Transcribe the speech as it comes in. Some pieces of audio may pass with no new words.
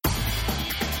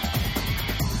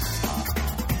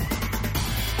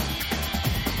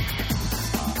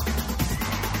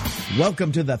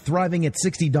Welcome to the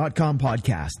ThrivingAt60.com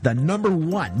podcast, the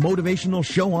 #1 motivational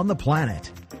show on the planet.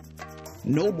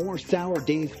 No more sour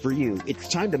days for you. It's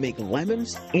time to make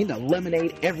lemons into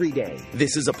lemonade every day.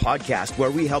 This is a podcast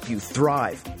where we help you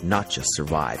thrive, not just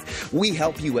survive. We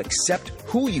help you accept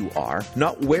who you are,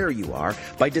 not where you are,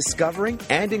 by discovering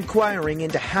and inquiring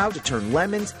into how to turn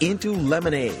lemons into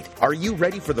lemonade. Are you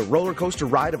ready for the roller coaster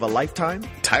ride of a lifetime?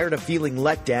 Tired of feeling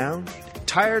let down?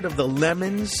 Tired of the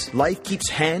lemons life keeps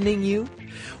handing you?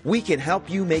 We can help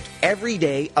you make every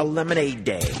day a lemonade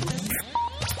day.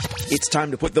 It's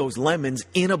time to put those lemons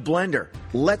in a blender.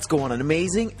 Let's go on an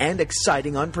amazing and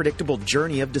exciting unpredictable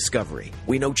journey of discovery.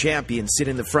 We know champions sit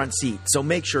in the front seat, so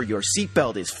make sure your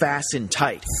seatbelt is fastened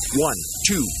tight. 1,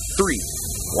 2, 3,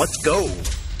 let's go.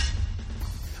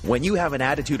 When you have an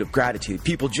attitude of gratitude,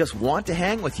 people just want to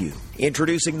hang with you.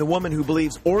 Introducing the woman who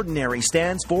believes ordinary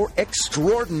stands for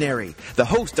extraordinary. The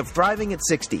host of Thriving at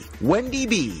 60, Wendy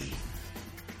B.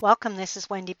 Welcome, this is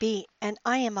Wendy B, and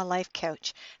I am a life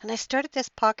coach. And I started this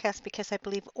podcast because I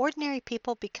believe ordinary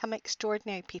people become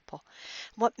extraordinary people.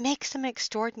 What makes them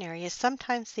extraordinary is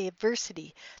sometimes the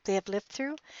adversity they have lived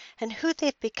through and who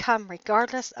they've become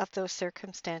regardless of those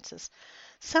circumstances.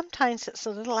 Sometimes it's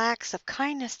the little acts of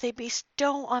kindness they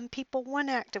bestow on people, one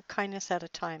act of kindness at a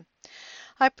time.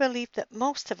 I believe that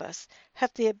most of us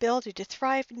have the ability to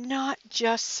thrive, not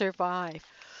just survive.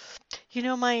 You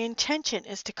know, my intention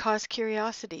is to cause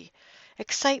curiosity,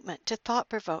 excitement, to thought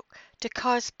provoke, to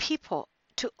cause people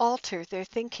to alter their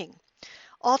thinking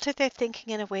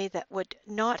in a way that would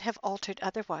not have altered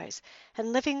otherwise,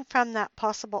 and living from that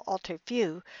possible altered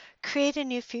view, create a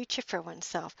new future for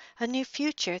oneself, a new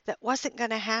future that wasn't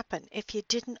going to happen if you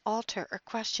didn't alter or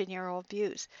question your old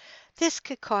views. This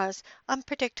could cause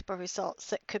unpredictable results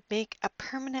that could make a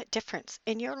permanent difference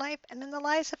in your life and in the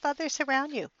lives of others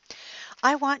around you.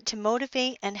 I want to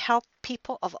motivate and help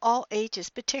people of all ages,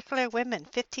 particularly women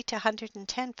 50 to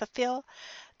 110, fulfill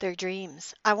their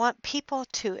dreams. I want people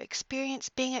to experience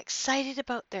being excited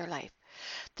about their life.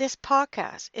 This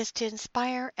podcast is to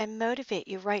inspire and motivate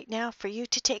you right now for you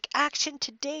to take action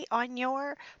today on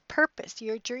your purpose,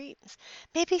 your dreams.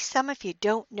 Maybe some of you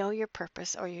don't know your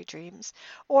purpose or your dreams,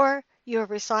 or you're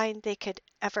resigned they could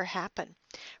ever happen.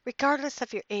 Regardless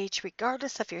of your age,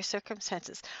 regardless of your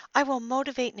circumstances, I will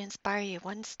motivate and inspire you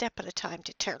one step at a time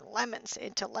to turn lemons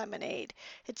into lemonade.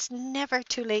 It's never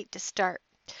too late to start.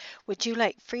 Would you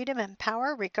like freedom and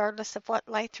power regardless of what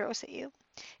life throws at you?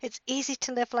 It's easy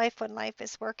to live life when life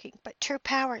is working, but true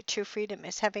power, true freedom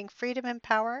is having freedom and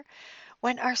power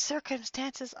when our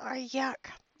circumstances are yuck.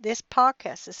 This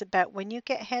podcast is about when you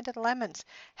get handed lemons,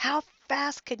 how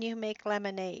fast can you make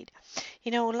lemonade?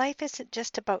 You know, life isn't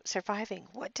just about surviving.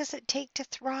 What does it take to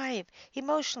thrive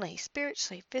emotionally,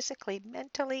 spiritually, physically,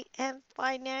 mentally, and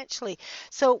financially?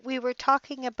 So we were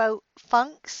talking about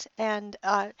funks, and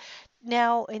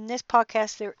now in this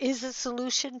podcast there is a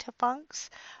solution to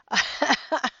funks.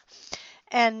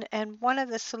 And one of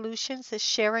the solutions is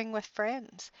sharing with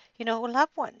friends, you know,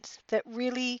 loved ones that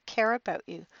really care about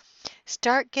you.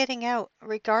 Start getting out,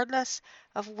 regardless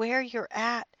of where you're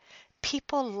at.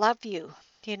 People love you,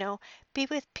 you know. Be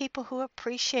with people who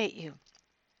appreciate you.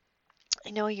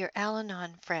 You know, your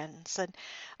Al-Anon friends. And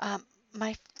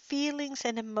my feelings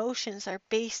and emotions are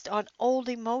based on old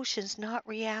emotions, not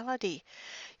reality.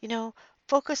 You know,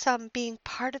 focus on being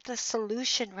part of the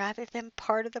solution rather than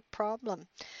part of the problem.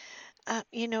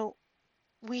 You know,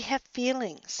 we have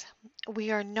feelings.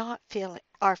 We are not feeling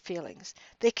our feelings.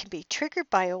 They can be triggered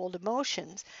by old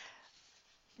emotions,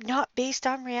 not based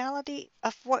on reality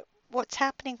of what's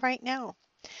happening right now.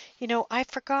 You know, I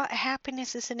forgot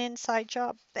happiness is an inside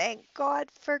job. Thank God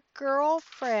for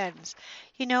girlfriends.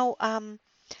 You know,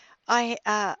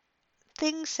 I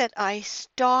things that I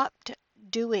stopped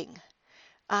doing.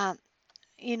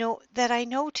 You know, that I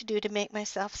know to do to make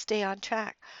myself stay on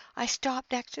track. I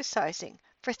stopped exercising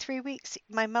for 3 weeks.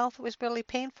 My mouth was really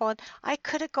painful, and I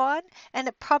could have gone, and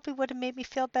it probably would have made me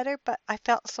feel better, but I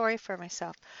felt sorry for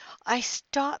myself. I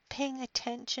stopped paying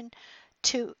attention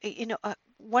to, you know,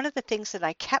 one of the things that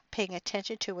I kept paying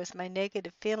attention to was my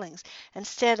negative feelings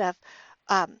instead of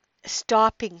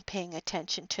stopping paying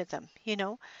attention to them. You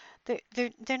know,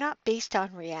 they're not based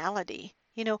on reality.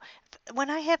 You know, when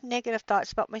I have negative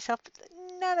thoughts about myself,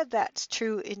 none of that's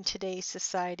true in today's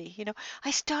society. You know,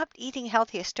 I stopped eating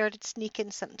healthy. I started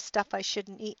sneaking some stuff I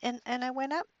shouldn't eat, and I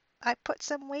went up. I put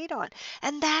some weight on.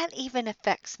 And that even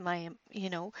affects my, you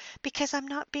know, because I'm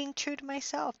not being true to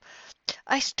myself.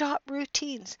 I stop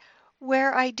routines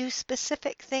where I do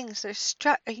specific things. There's,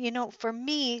 you know, for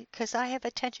me, because I have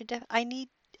I need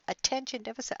attention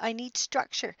deficit. I need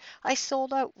structure. I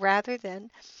sold out rather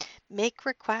than make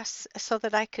requests so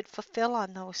that I could fulfill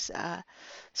on those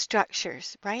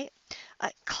structures, right?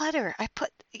 Clutter, I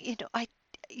put,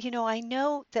 I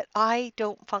know that I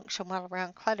don't function well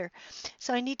around clutter,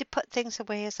 so I need to put things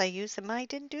away as I use them. I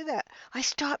didn't do that. I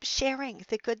stopped sharing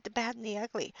the good, the bad, and the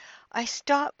ugly. I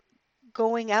stopped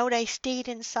going out. I stayed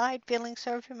inside feeling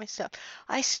sorry for myself.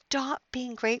 I stopped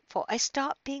being grateful. I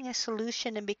stopped being a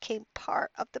solution and became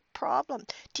part of the problem.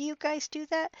 Do you guys do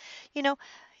that? You know,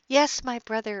 yes, my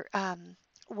brother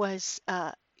was,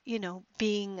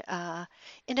 being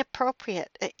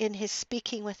inappropriate in his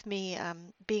speaking with me,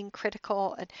 being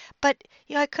critical, but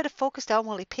I could have focused on,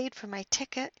 well, he paid for my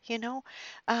ticket.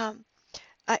 Um,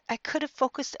 I could have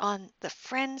focused on the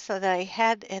friends that I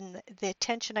had and the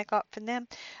attention I got from them.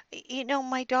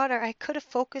 My daughter, I could have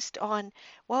focused on,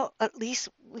 well, at least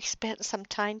we spent some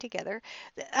time together.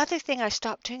 The other thing I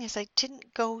stopped doing is I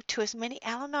didn't go to as many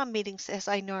Al-Anon meetings as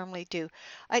I normally do.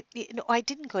 I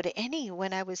didn't go to any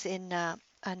when I was in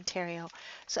Ontario.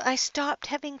 So I stopped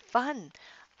having fun.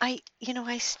 I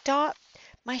stopped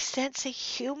my sense of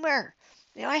humor.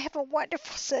 I have a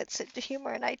wonderful sense of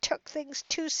humor, and I took things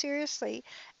too seriously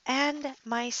and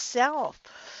myself.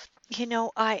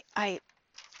 I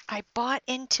bought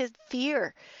into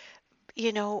fear,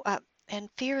 you know, uh, and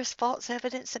fear is false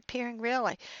evidence appearing real.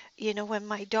 When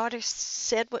my daughter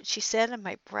said what she said, and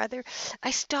my brother,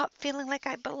 I stopped feeling like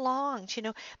I belonged.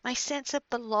 My sense of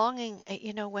belonging,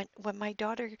 when my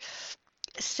daughter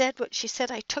said what she said,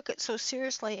 I took it so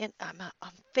seriously, and I'm a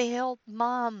failed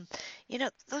mom.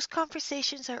 Those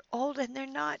conversations are old and they're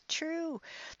not true.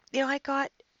 I got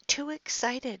too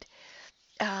excited.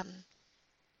 Um,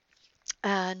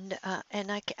 and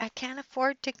I can't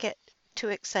afford to get too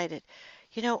excited.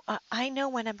 I know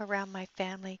when I'm around my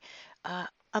family,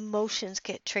 emotions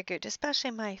get triggered,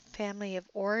 especially my family of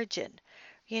origin.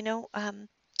 You know, um,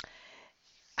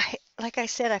 like I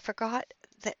said, I forgot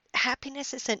that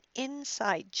happiness is an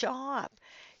inside job.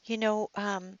 You know,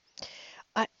 um,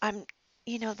 I'm,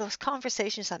 those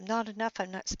conversations, I'm not enough,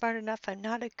 I'm not smart enough, I'm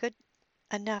not a good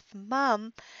enough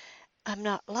mom, I'm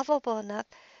not lovable enough.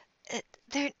 it,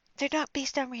 they're not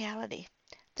based on reality.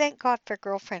 Thank God for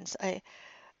girlfriends.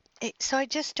 So I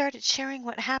just started sharing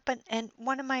what happened, and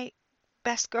one of my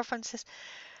best girlfriends says,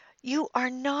 "You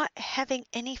are not having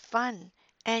any fun,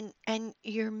 and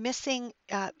you're missing.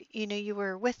 You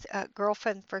were with a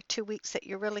girlfriend for 2 weeks that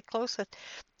you're really close with,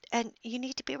 and you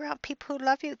need to be around people who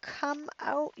love you. Come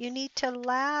out. You need to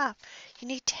laugh. You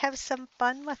need to have some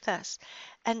fun with us."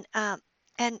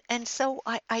 And so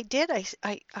I did.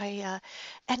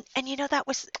 And that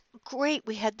was great.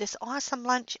 We had this awesome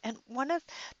lunch, and one of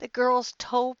the girls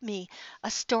told me a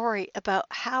story about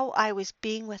how I was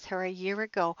being with her a year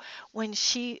ago when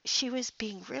she was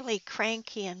being really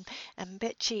cranky and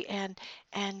bitchy,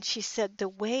 and she said the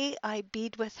way I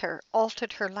beed with her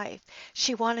altered her life.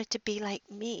 She wanted to be like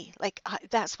me.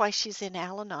 That's why she's in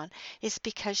Al-Anon, is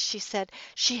because she said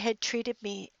she had treated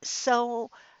me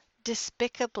so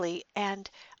despicably, and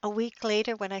a week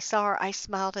later when I saw her, I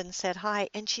smiled and said hi,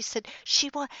 and she said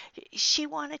she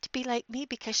wanted to be like me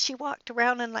because she walked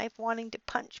around in life wanting to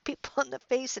punch people in the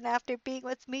face, and after being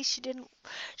with me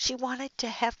she wanted to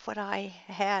have what I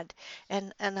had.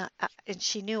 And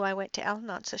she knew I went to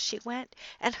Al-Anon, so she went,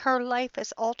 and her life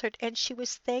has altered, and she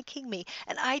was thanking me,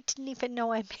 and I didn't even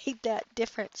know I made that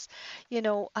difference. you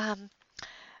know um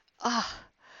ah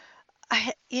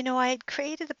I had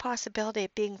created the possibility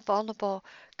of being vulnerable,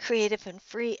 creative, and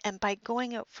free. And by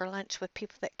going out for lunch with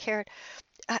people that cared,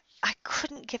 I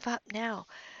couldn't give up now.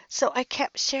 So I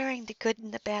kept sharing the good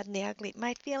and the bad and the ugly.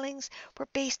 My feelings were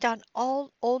based on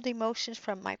all old emotions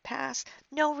from my past,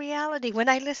 no reality. When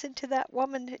I listened to that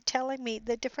woman telling me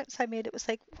the difference I made, it was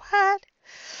like, what?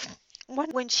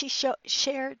 When she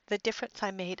shared the difference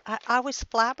I made, I was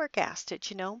flabbergasted.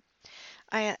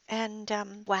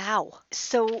 Wow.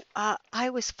 So I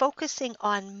was focusing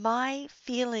on my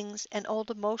feelings and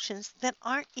old emotions that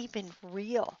aren't even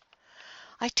real.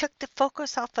 I took the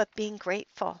focus off of being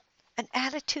grateful, an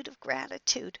attitude of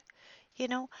gratitude.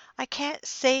 I can't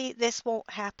say this won't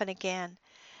happen again.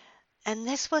 And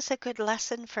this was a good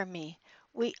lesson for me.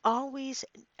 We always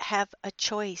have a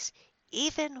choice,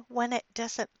 even when it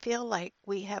doesn't feel like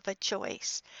we have a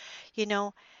choice. You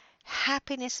know,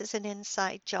 Happiness is an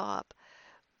inside job.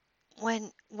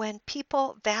 When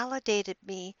people validated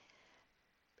me,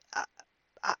 uh,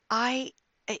 I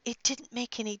it didn't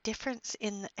make any difference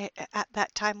at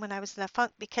that time when I was in a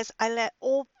funk, because I let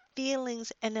old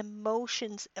feelings and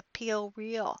emotions appeal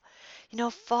real.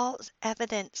 False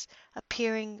evidence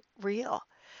appearing real.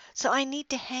 So I need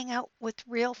to hang out with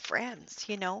real friends.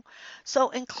 So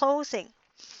in closing,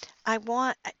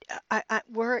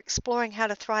 we're exploring how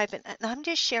to thrive, and I'm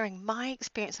just sharing my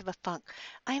experience of a funk.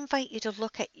 I invite you to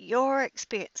look at your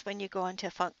experience when you go into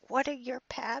a funk. What are your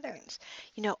patterns?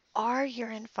 Are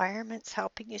your environments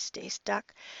helping you stay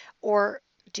stuck, or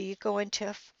do you go into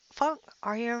a funk?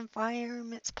 Are your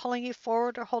environments pulling you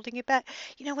forward or holding you back?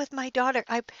 With my daughter,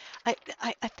 I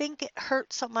think it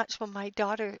hurt so much when my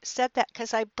daughter said that,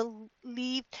 because I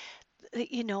believe,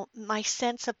 my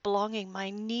sense of belonging,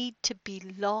 my need to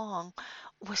belong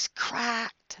was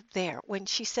cracked there. When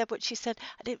she said what she said,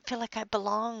 I didn't feel like I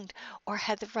belonged or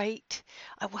had the right.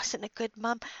 I wasn't a good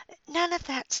mom. None of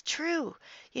that's true.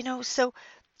 So,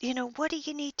 what do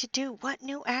you need to do? What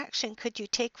new action could you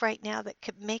take right now that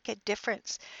could make a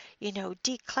difference?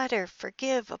 Declutter,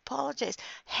 forgive, apologize,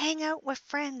 hang out with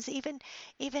friends, even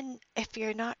if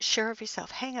you're not sure of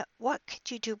yourself, hang out. What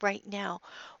could you do right now?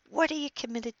 What are you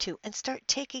committed to? And start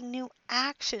taking new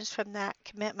actions from that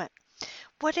commitment.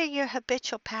 What are your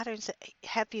habitual patterns that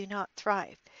have you not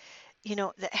thrived?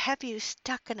 That have you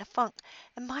stuck in a funk?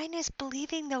 And mine is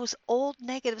believing those old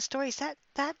negative stories.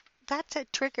 That's a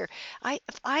trigger. I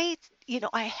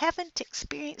haven't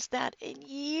experienced that in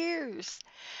years.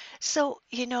 So,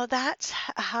 that's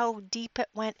how deep it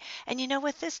went. And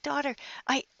with this daughter,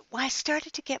 I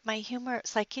started to get my humor.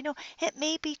 It's like, it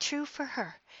may be true for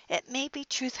her. It may be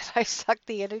true that I sucked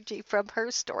the energy from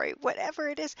her story, whatever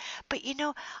it is. But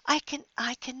I can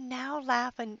now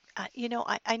laugh, and I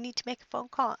need to make a phone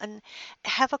call and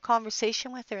have a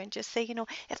conversation with her and just say,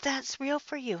 if that's real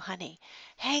for you, honey,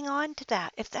 hang on to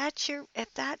that. If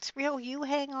that's real, you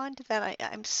hang on to that.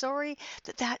 I'm sorry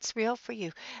that that's real for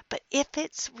you. But if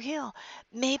it's real,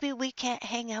 maybe we can't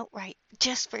hang out right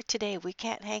just for today. We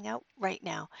can't hang out right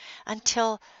now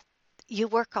until you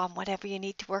work on whatever you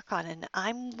need to work on. And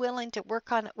I'm willing to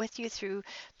work on it with you through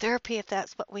therapy if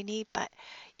that's what we need. But,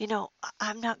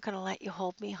 I'm not going to let you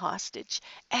hold me hostage.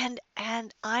 And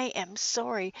I am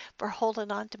sorry for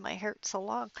holding on to my hurt so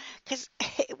long, because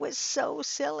it was so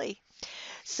silly.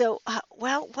 So,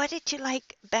 what did you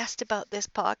like best about this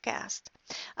podcast?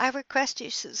 I request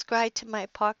you subscribe to my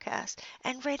podcast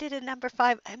and rate it a number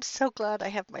 5. I'm so glad I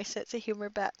have my sense of humor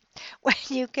back. When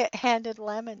you get handed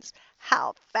lemons,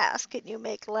 how fast can you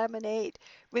make lemonade?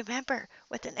 Remember,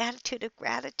 with an attitude of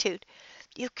gratitude,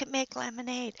 you can make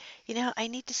lemonade. I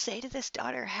need to say to this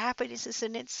daughter, happiness is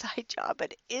an inside job.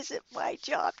 It isn't my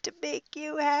job to make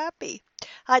you happy.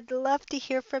 I'd love to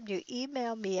hear from you.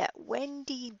 Email me at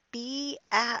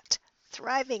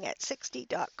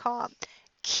wendyb@thrivingat60.com.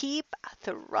 Keep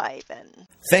thriving.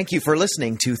 Thank you for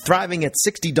listening to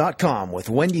ThrivingAt60.com with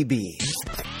Wendy B.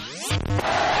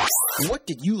 What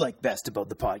did you like best about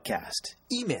the podcast?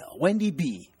 Email Wendy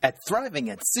B at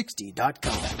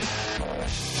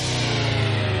ThrivingAt60.com.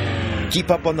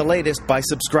 Keep up on the latest by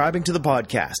subscribing to the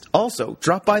podcast. Also,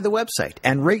 drop by the website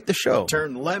and rate the show.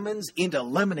 Turn lemons into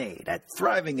lemonade at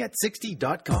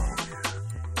ThrivingAt60.com.